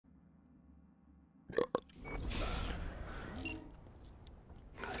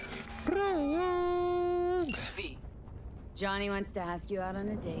Johnny wants to ask you out on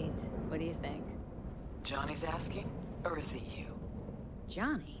a date. What do you think? Johnny's asking? Or is it you?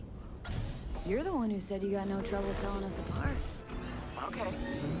 Johnny? You're the one who said you got no trouble telling us apart. Okay.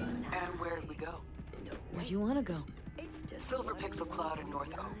 And where'd we go? Where'd you want to go? Silver Pixel Cloud in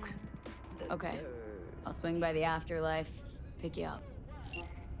North Oak. Okay. I'll swing by the afterlife, pick you up.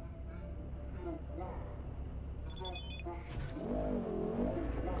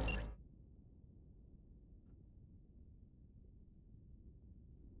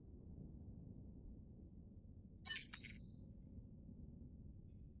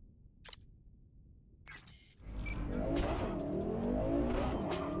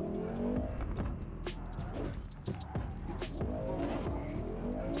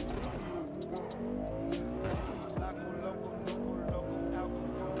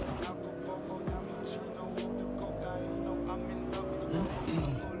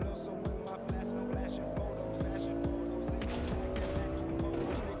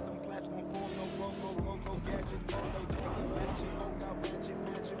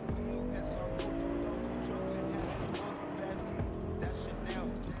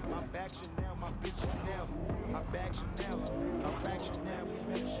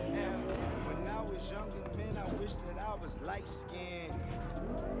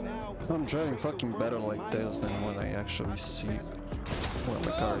 I'm driving fucking better like this than when I actually see where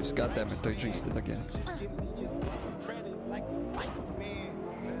my car is. God damn it, I jinxed it again.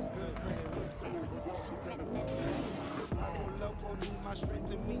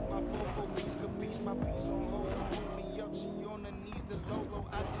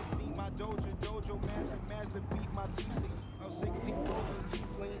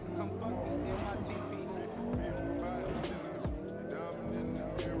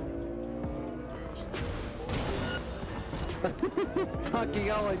 Fucking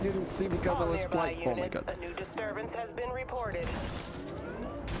hell, I didn't see because I was flying. Oh my god. A new disturbance has been reported.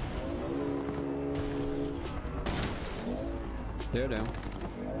 They're down.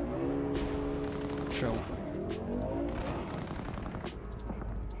 Show.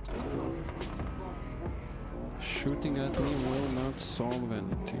 Shooting at me will not solve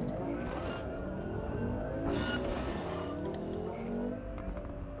anything.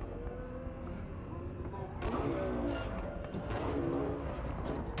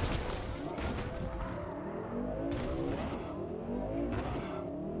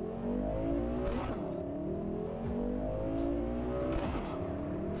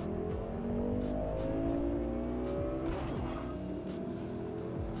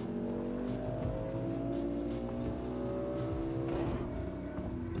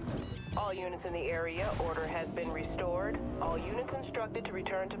 All units in the area, order has been restored. All units instructed to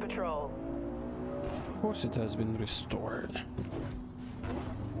return to patrol. Of course it has been restored.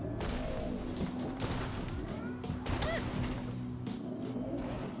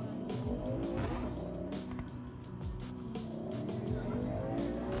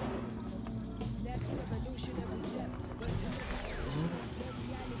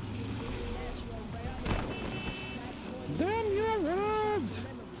 Damn you, Rob!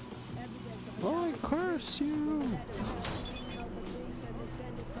 I curse you!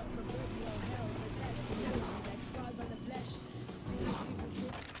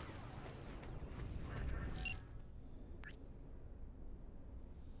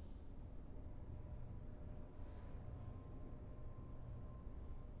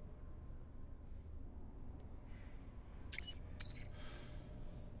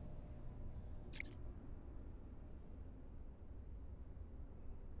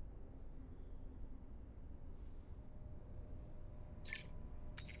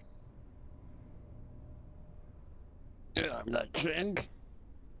 I'm not drunk.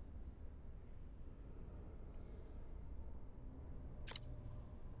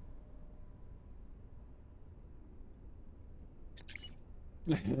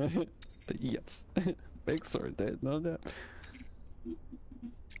 Yes. Big sword dead, know that.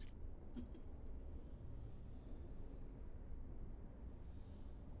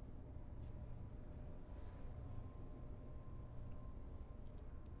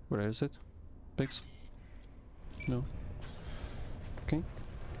 Where is it? Pigs? No. Okay.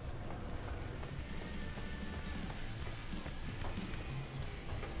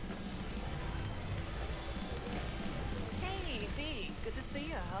 Hey, V. Good to see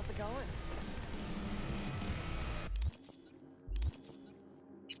you. How's it going?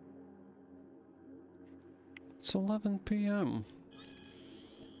 It's 11 p.m.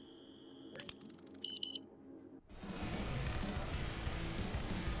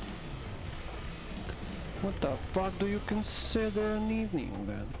 What the fuck do you consider an evening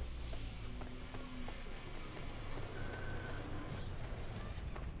then?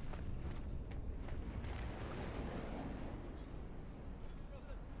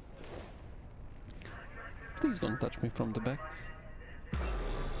 Please don't touch me from the back.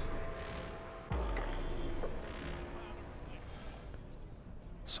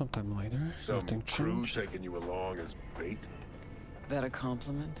 Sometime later, Some nothing crew changed. taking you along as bait? That a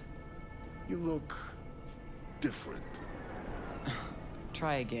compliment? You look different.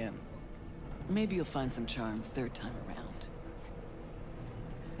 Try again. Maybe you'll find some charm third time around.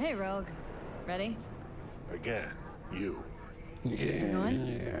 Hey, Rogue. Ready? Again, you.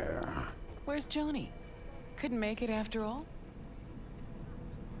 Yeah. Where's Johnny? Couldn't make it after all?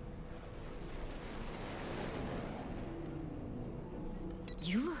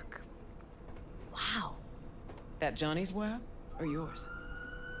 You look... Wow. That Johnny's wow? Or yours?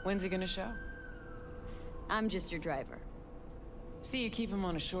 When's he gonna show? I'm just your driver. See, you keep him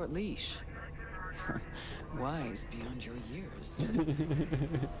on a short leash. Wise beyond your years.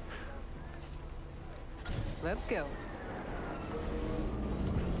 Let's go.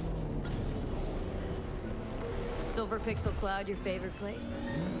 Silver Pixel Cloud your favorite place?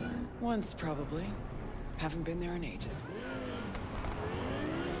 Once, probably. Haven't been there in ages.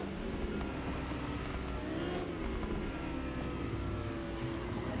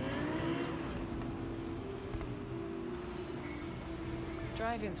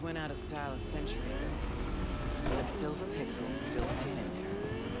 Drive-ins went out of style a century ago. But Silver Pixels still hanging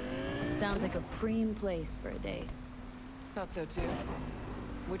in there. Sounds like a preem place for a date. Thought so too.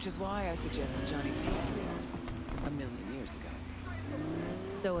 Which is why I suggested Johnny take you there 1,000,000 years ago.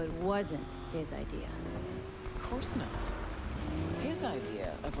 So it wasn't his idea. Of course not. His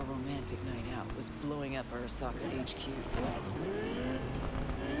idea of a romantic night out was blowing up Arasaka HQ.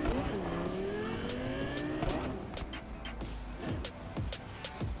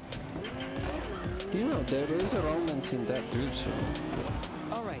 You know, there is a romance in that too, so...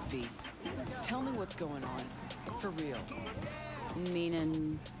 All right, V. Tell me what's going on. For real.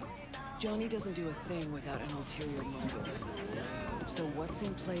 Meaning... Johnny doesn't do a thing without an ulterior motive. So what's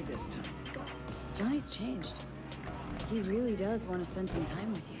in play this time? Johnny's changed. He really does want to spend some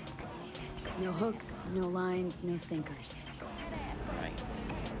time with you. No hooks, no lines, no sinkers. Right.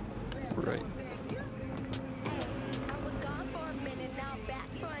 Right. I was gone for a minute, now back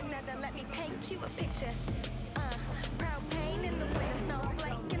for another. Let me paint you a picture. Proud pain in the winter,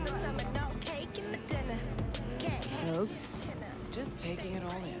 snowflake in the summer, no cake in the dinner. Rogue? Just taking it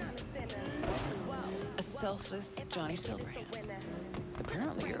all in. A selfless Johnny Silverhand.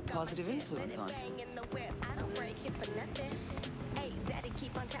 Apparently you're a positive influence on him.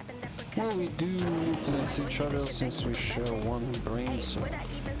 Well, we do influence each other since we share one brain, so... That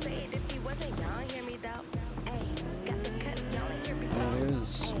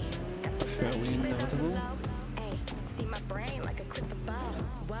is fairly inevitable. See my brain like a crystal ball.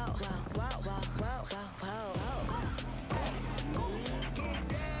 Whoa, whoa, whoa, whoa, whoa, whoa, whoa.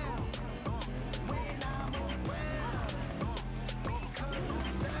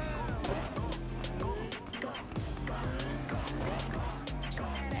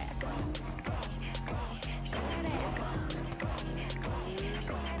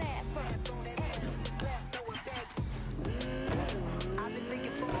 I've been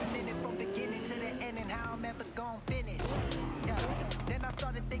thinking for a minute from beginning to the end and how I'm ever gonna finish. Yeah. Then I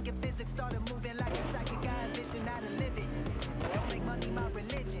started thinking physics, started moving like a psychic. I envision how to live it. Don't make money my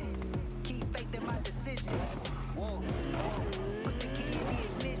religion. Keep faith in my decisions. Whoa, whoa. Put the key in the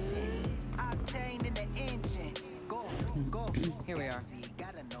ignition. Octane in the engine. Go, go. Here we are.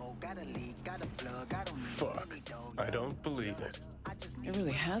 Gotta know, gotta leak, gotta plug. I don't need Fuck. any dough. I don't believe it. I just It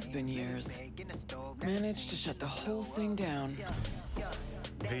really has been years. in the stove. Managed to shut the whole thing down.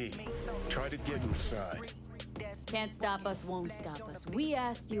 V, try to get inside. Can't stop us, won't stop us. We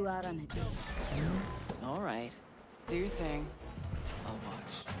asked you out on a date. All right. Do your thing. I'll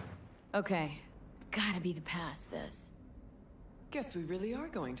watch. Okay. Gotta be the past, this. Guess we really are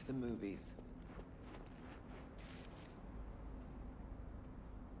going to the movies.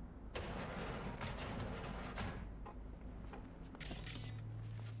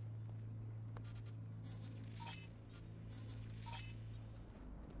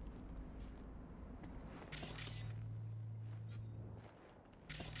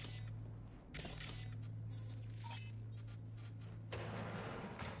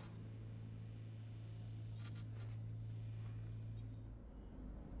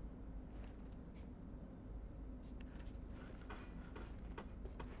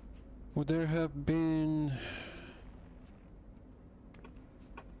 Would there have been...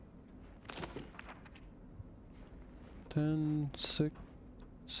 10, 6,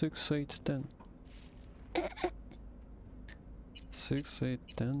 6, 8, 10. 6, 8,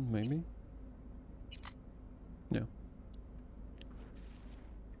 10, maybe? No.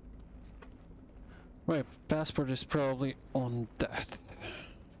 My passport is probably on that.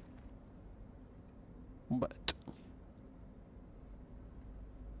 But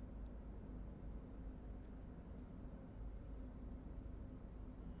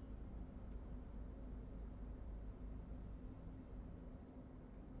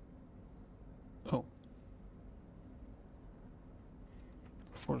oh,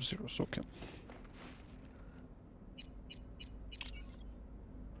 4 zeros, okay.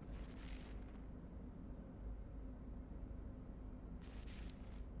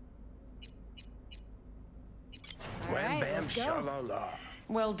 Wham bam let's go. shalala.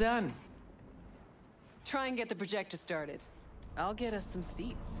 Well done. Try and get the projector started. I'll get us some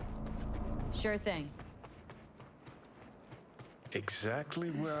seats. Sure thing.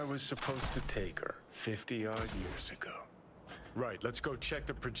 Exactly where I was supposed to take her 50-odd years ago. Right, let's go check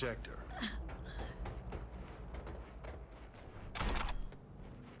the projector.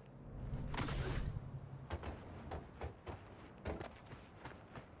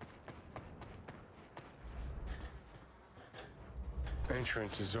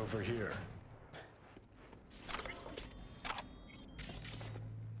 Entrance is over here.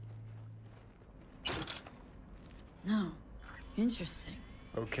 No. Interesting.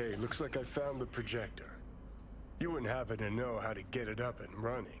 Okay, looks like I found the projector. You wouldn't happen to know how to get it up and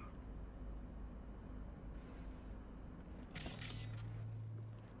running.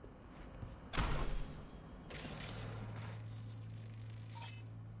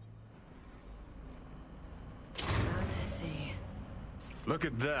 Glad to see. Look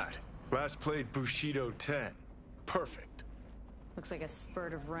at that. Last played Bushido 10. Perfect. Looks like a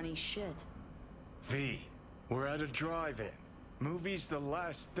spurt of runny shit. V, we're at a drive-in. Movie's the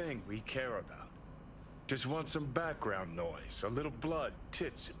last thing we care about. Just want some background noise, a little blood,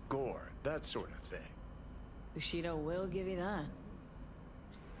 tits, and gore, that sort of thing. Bushido will give you that.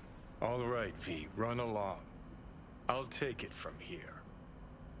 All right, V, run along. I'll take it from here.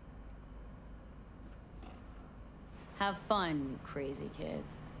 Have fun, you crazy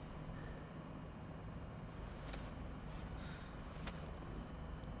kids.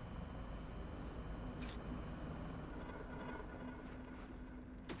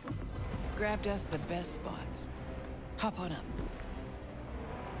 Grabbed us the best spots. Hop on up.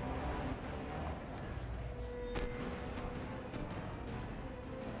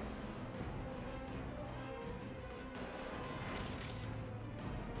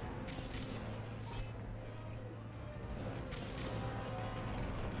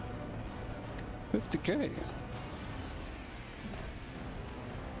 $50K.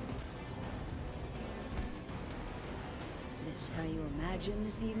 This is how you imagine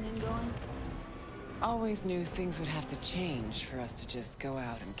this evening going? Always knew things would have to change for us to just go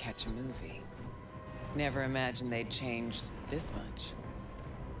out and catch a movie. Never imagined they'd change this much.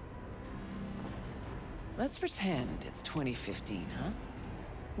 Let's pretend it's 2015, huh?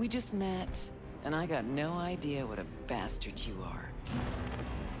 We just met, and I got no idea what a bastard you are.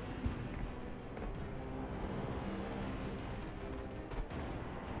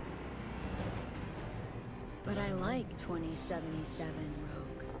 But I like 2077,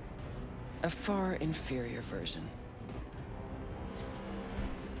 Rogue. A far inferior version.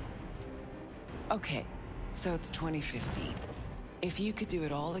 Okay, so it's 2015. If you could do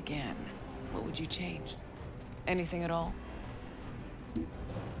it all again, what would you change? Anything at all?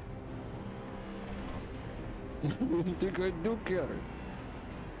 I think I do care.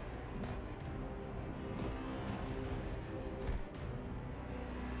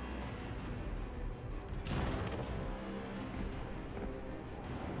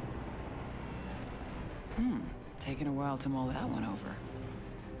 Taking a while to mull that one over.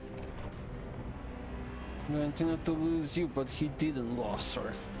 Wanting not to lose you, but he didn't lose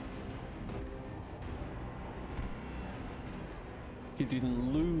her. He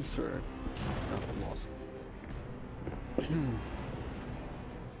didn't lose her. Not lost.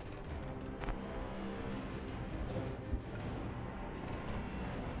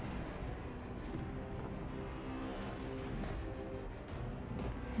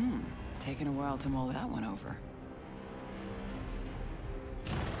 Taking a while to mull that one over.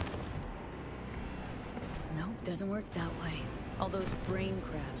 Nope, doesn't work that way. All those brain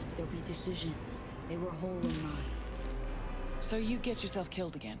crabs, there'll be decisions. They were wholly mine. So you get yourself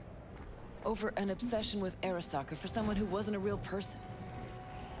killed again. Over an obsession with Arasaka for someone who wasn't a real person.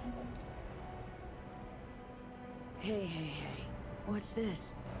 Hey, hey, hey. What's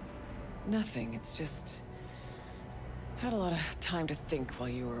this? Nothing, it's just... Had a lot of time to think while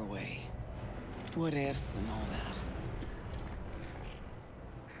you were away. What ifs and all that.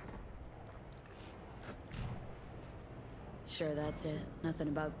 Sure, that's it. Nothing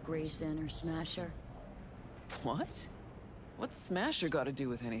about Grayson or Smasher. What? What's Smasher got to do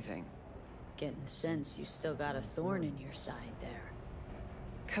with anything? Getting the sense you still got a thorn in your side there.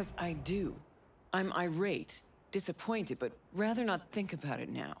 'Cause I do. I'm irate, disappointed, but rather not think about it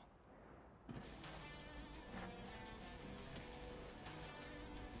now.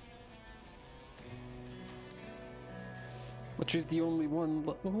 But she's the only one,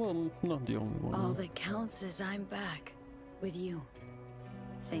 well, not the only one. All that counts is I'm back. With you.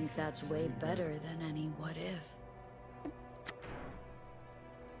 Think that's way better than any what if.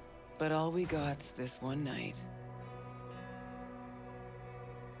 But all we got's this one night.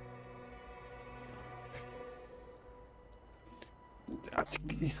 As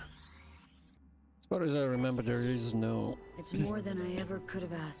far as I remember, there is no... It's more than I ever could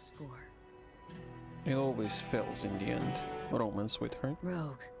have asked for. It always fails in the end. Romance with her.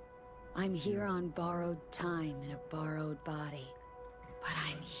 Rogue, I'm here on borrowed time in a borrowed body. But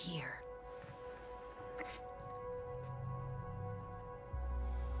I'm here.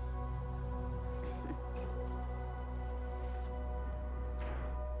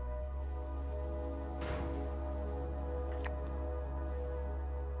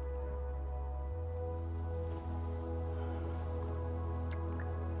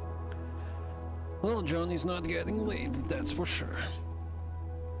 Well, Johnny's not getting late, that's for sure.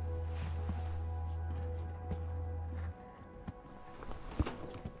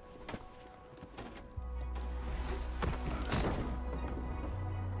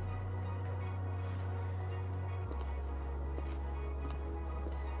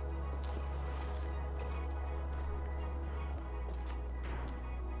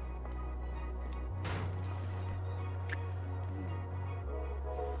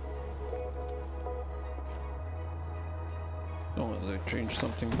 Oh, they changed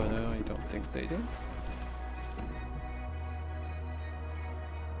something, but I don't think they did.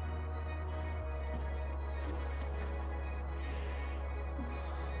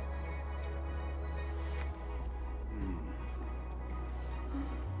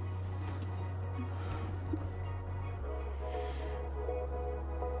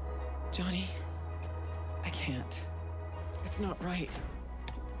 Johnny, I can't. It's not right.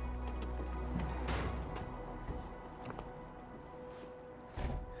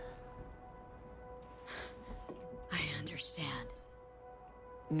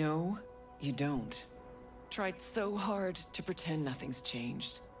 No, you don't. Tried so hard to pretend nothing's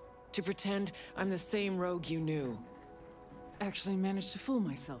changed. To pretend I'm the same Rogue you knew. Actually managed to fool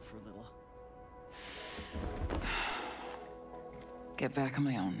myself for a little. Get back on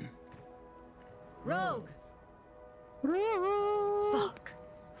my own. Rogue! Fuck.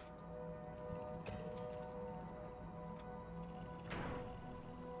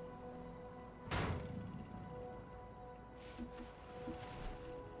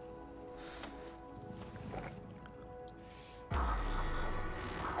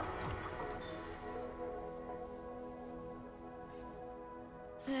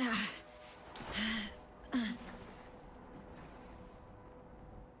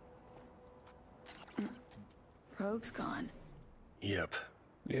 Rogue's gone. Yep.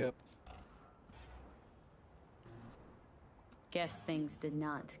 Yep. Guess things did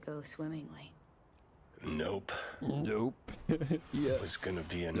not go swimmingly. Nope. Nope. Yeah. It was gonna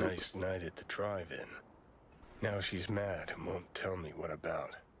be a nice night at the drive-in. Now she's mad and won't tell me what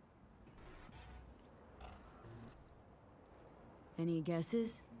about. Any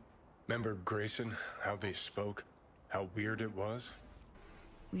guesses? Remember Grayson? How they spoke? How weird it was?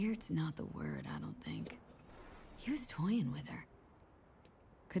 Weird's not the word, I don't think. He was toying with her.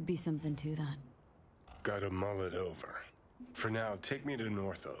 Could be something to that. Gotta mull it over. For now, take me to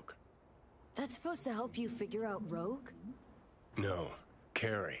North Oak. That's supposed to help you figure out Rogue? No,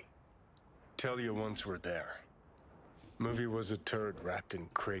 Carrie. Tell you once we're there. Movie was a turd wrapped in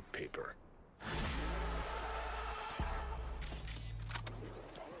crepe paper.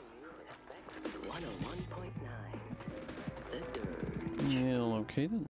 Yeah, okay then.